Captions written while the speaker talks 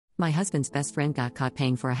My husband's best friend got caught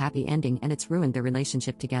paying for a happy ending and it's ruined their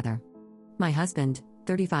relationship together. My husband,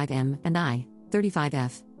 35M, and I,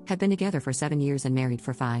 35F, have been together for 7 years and married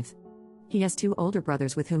for 5. He has 2 older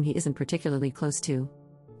brothers with whom he isn't particularly close to.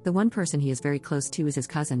 The one person he is very close to is his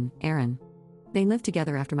cousin, Aaron. They lived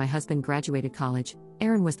together after my husband graduated college.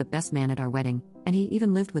 Aaron was the best man at our wedding, and he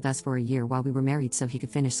even lived with us for a year while we were married so he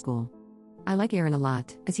could finish school. I like Aaron a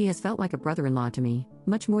lot, as he has felt like a brother-in-law to me,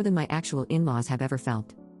 much more than my actual in-laws have ever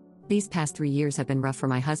felt. These past 3 years have been rough for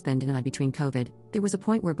my husband and I. Between COVID, there was a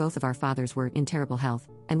point where both of our fathers were in terrible health,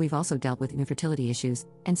 and we've also dealt with infertility issues,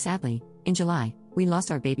 and sadly, in July, we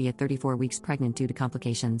lost our baby at 34 weeks pregnant due to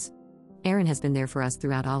complications. Aaron has been there for us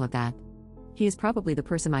throughout all of that. He is probably the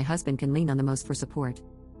person my husband can lean on the most for support.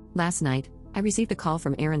 Last night, I received a call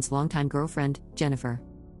from Aaron's longtime girlfriend, Jennifer.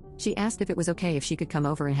 She asked if it was okay if she could come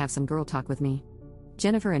over and have some girl talk with me.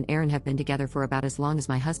 Jennifer and Aaron have been together for about as long as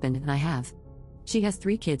my husband and I have. She has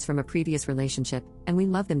 3 kids from a previous relationship, and we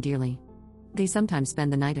love them dearly. They sometimes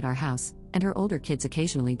spend the night at our house, and her older kids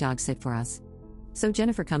occasionally dog sit for us. So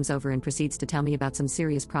Jennifer comes over and proceeds to tell me about some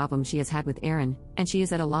serious problems she has had with Aaron, and she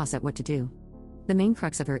is at a loss at what to do. The main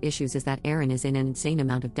crux of her issues is that Aaron is in an insane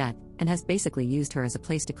amount of debt, and has basically used her as a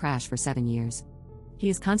place to crash for 7 years. He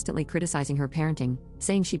is constantly criticizing her parenting,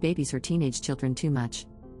 saying she babies her teenage children too much.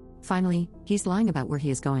 Finally, he's lying about where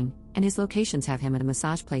he is going, and his locations have him at a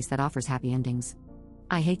massage place that offers happy endings.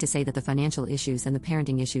 I hate to say that the financial issues and the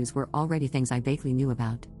parenting issues were already things I vaguely knew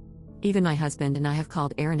about. Even my husband and I have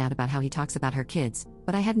called Aaron out about how he talks about her kids,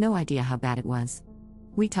 but I had no idea how bad it was.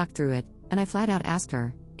 We talked through it, and I flat out asked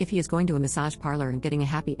her, if he is going to a massage parlor and getting a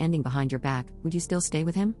happy ending behind your back, would you still stay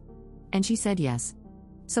with him? And she said yes.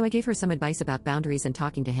 So I gave her some advice about boundaries and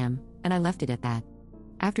talking to him, and I left it at that.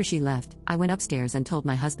 After she left, I went upstairs and told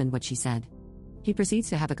my husband what she said. He proceeds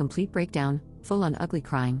to have a complete breakdown, full on ugly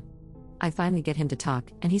crying. I finally get him to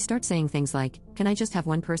talk, and he starts saying things like, can I just have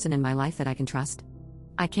one person in my life that I can trust?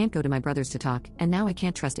 I can't go to my brothers to talk, and now I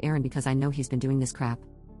can't trust Aaron because I know he's been doing this crap.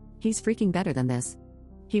 He's freaking better than this.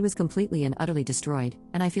 He was completely and utterly destroyed,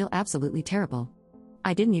 and I feel absolutely terrible.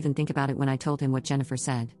 I didn't even think about it when I told him what Jennifer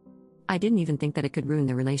said. I didn't even think that it could ruin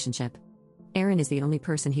the relationship. Aaron is the only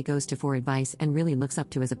person he goes to for advice and really looks up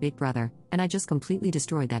to as a big brother, and I just completely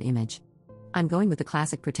destroyed that image. I'm going with the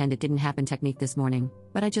classic pretend it didn't happen technique this morning,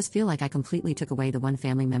 but I just feel like I completely took away the one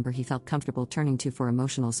family member he felt comfortable turning to for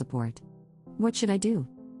emotional support. What should I do?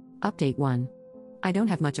 Update 1. I don't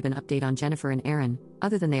have much of an update on Jennifer and Aaron,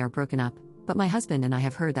 other than they are broken up, but my husband and I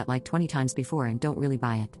have heard that like 20 times before and don't really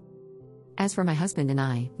buy it. As for my husband and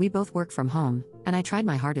I, we both work from home, and I tried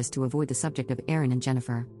my hardest to avoid the subject of Aaron and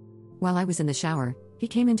Jennifer. While I was in the shower, he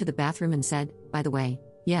came into the bathroom and said, by the way,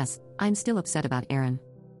 yes, I'm still upset about Aaron.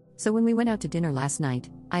 So when we went out to dinner last night,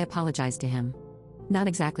 I apologized to him. Not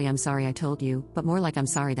exactly I'm sorry I told you, but more like I'm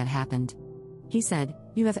sorry that happened. He said,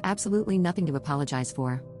 you have absolutely nothing to apologize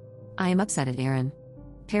for. I am upset at Aaron.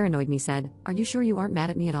 Paranoid me said, are you sure you aren't mad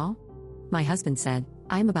at me at all? My husband said,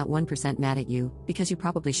 I am about 1% mad at you, because you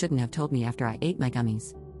probably shouldn't have told me after I ate my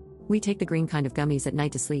gummies. We take the green kind of gummies at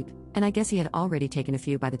night to sleep, and I guess he had already taken a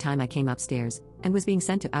few by the time I came upstairs, and was being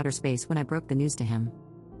sent to outer space when I broke the news to him.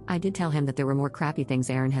 I did tell him that there were more crappy things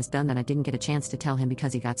Aaron has done that I didn't get a chance to tell him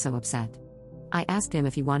because he got so upset. I asked him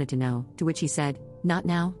if he wanted to know, to which he said, not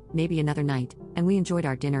now, maybe another night, and we enjoyed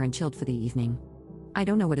our dinner and chilled for the evening. I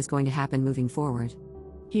don't know what is going to happen moving forward.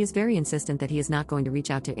 He is very insistent that he is not going to reach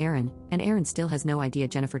out to Aaron, and Aaron still has no idea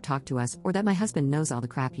Jennifer talked to us or that my husband knows all the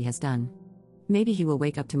crap he has done. Maybe he will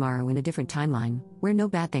wake up tomorrow in a different timeline, where no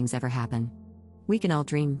bad things ever happen. We can all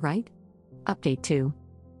dream, right? Update 2.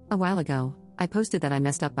 A while ago, I posted that I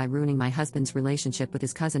messed up by ruining my husband's relationship with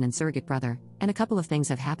his cousin and surrogate brother, and a couple of things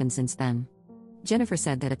have happened since then. Jennifer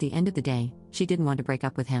said that at the end of the day, she didn't want to break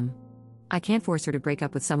up with him. I can't force her to break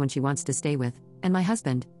up with someone she wants to stay with, and my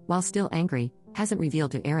husband, while still angry, hasn't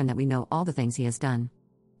revealed to Aaron that we know all the things he has done.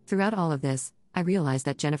 Throughout all of this, I realized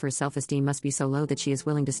that Jennifer's self-esteem must be so low that she is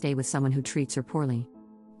willing to stay with someone who treats her poorly.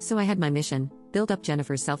 So I had my mission, build up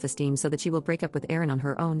Jennifer's self-esteem so that she will break up with Aaron on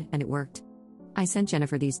her own, and it worked. I sent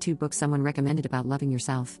Jennifer these 2 books someone recommended about loving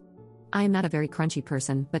yourself. I am not a very crunchy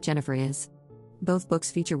person, but Jennifer is. Both books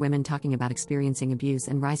feature women talking about experiencing abuse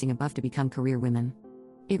and rising above to become career women.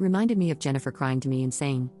 It reminded me of Jennifer crying to me and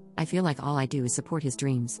saying, I feel like all I do is support his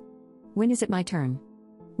dreams. When is it my turn?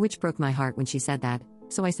 Which broke my heart when she said that,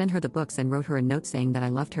 so I sent her the books and wrote her a note saying that I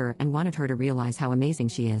loved her and wanted her to realize how amazing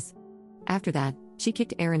she is. After that, she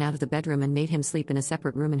kicked Aaron out of the bedroom and made him sleep in a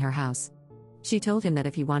separate room in her house. She told him that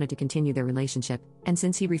if he wanted to continue their relationship, and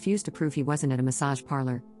since he refused to prove he wasn't at a massage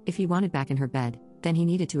parlor, if he wanted back in her bed, then he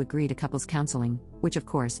needed to agree to couples counseling, which of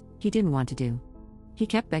course, he didn't want to do. He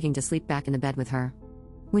kept begging to sleep back in the bed with her.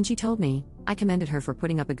 When she told me, I commended her for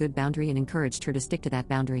putting up a good boundary and encouraged her to stick to that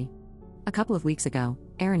boundary. A couple of weeks ago,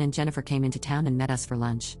 Aaron and Jennifer came into town and met us for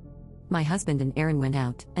lunch. My husband and Aaron went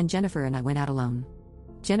out, and Jennifer and I went out alone.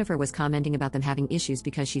 Jennifer was commenting about them having issues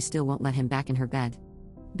because she still won't let him back in her bed.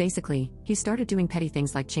 Basically, he started doing petty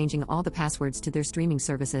things like changing all the passwords to their streaming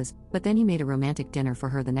services, but then he made a romantic dinner for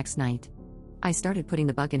her the next night. I started putting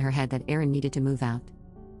the bug in her head that Aaron needed to move out.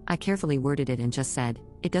 I carefully worded it and just said,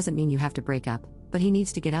 "It doesn't mean you have to break up, but he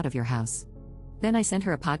needs to get out of your house." Then I sent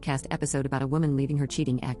her a podcast episode about a woman leaving her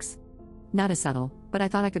cheating ex. Not as subtle, but I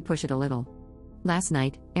thought I could push it a little. Last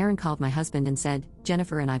night, Aaron called my husband and said,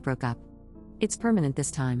 "Jennifer and I broke up. It's permanent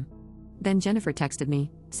this time." Then Jennifer texted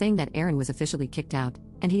me, saying that Aaron was officially kicked out,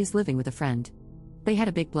 and he is living with a friend. They had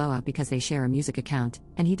a big blowout because they share a music account,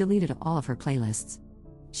 and he deleted all of her playlists.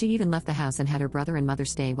 She even left the house and had her brother and mother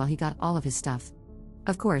stay while he got all of his stuff.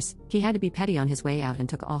 Of course, he had to be petty on his way out and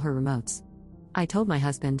took all her remotes. I told my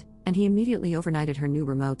husband, and he immediately overnighted her new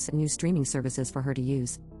remotes and new streaming services for her to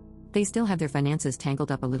use. They still have their finances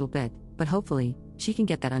tangled up a little bit, but hopefully, she can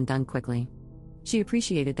get that undone quickly. She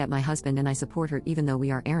appreciated that my husband and I support her even though we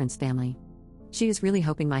are Aaron's family. She is really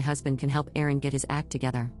hoping my husband can help Aaron get his act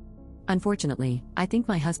together. Unfortunately, I think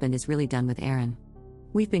my husband is really done with Aaron.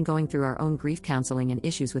 We've been going through our own grief counseling and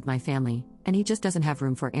issues with my family, and he just doesn't have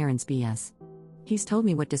room for Aaron's BS. He's told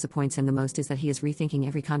me what disappoints him the most is that he is rethinking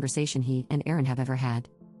every conversation he and Aaron have ever had.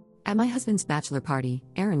 At my husband's bachelor party,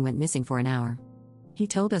 Aaron went missing for an hour. He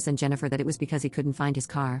told us and Jennifer that it was because he couldn't find his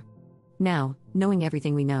car. Now, knowing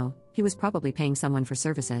everything we know, he was probably paying someone for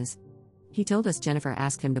services. He told us Jennifer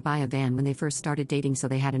asked him to buy a van when they first started dating so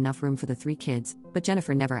they had enough room for the 3 kids, but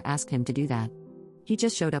Jennifer never asked him to do that. He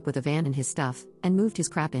just showed up with a van and his stuff, and moved his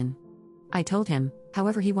crap in. I told him,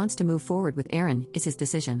 however he wants to move forward with Aaron is his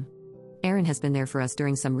decision. Aaron has been there for us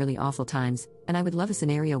during some really awful times, and I would love a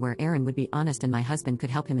scenario where Aaron would be honest and my husband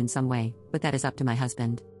could help him in some way, but that is up to my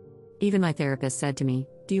husband. Even my therapist said to me,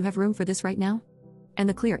 "Do you have room for this right now?" And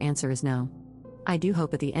the clear answer is no. I do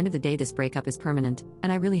hope at the end of the day this breakup is permanent,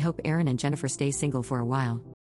 and I really hope Aaron and Jennifer stay single for a while.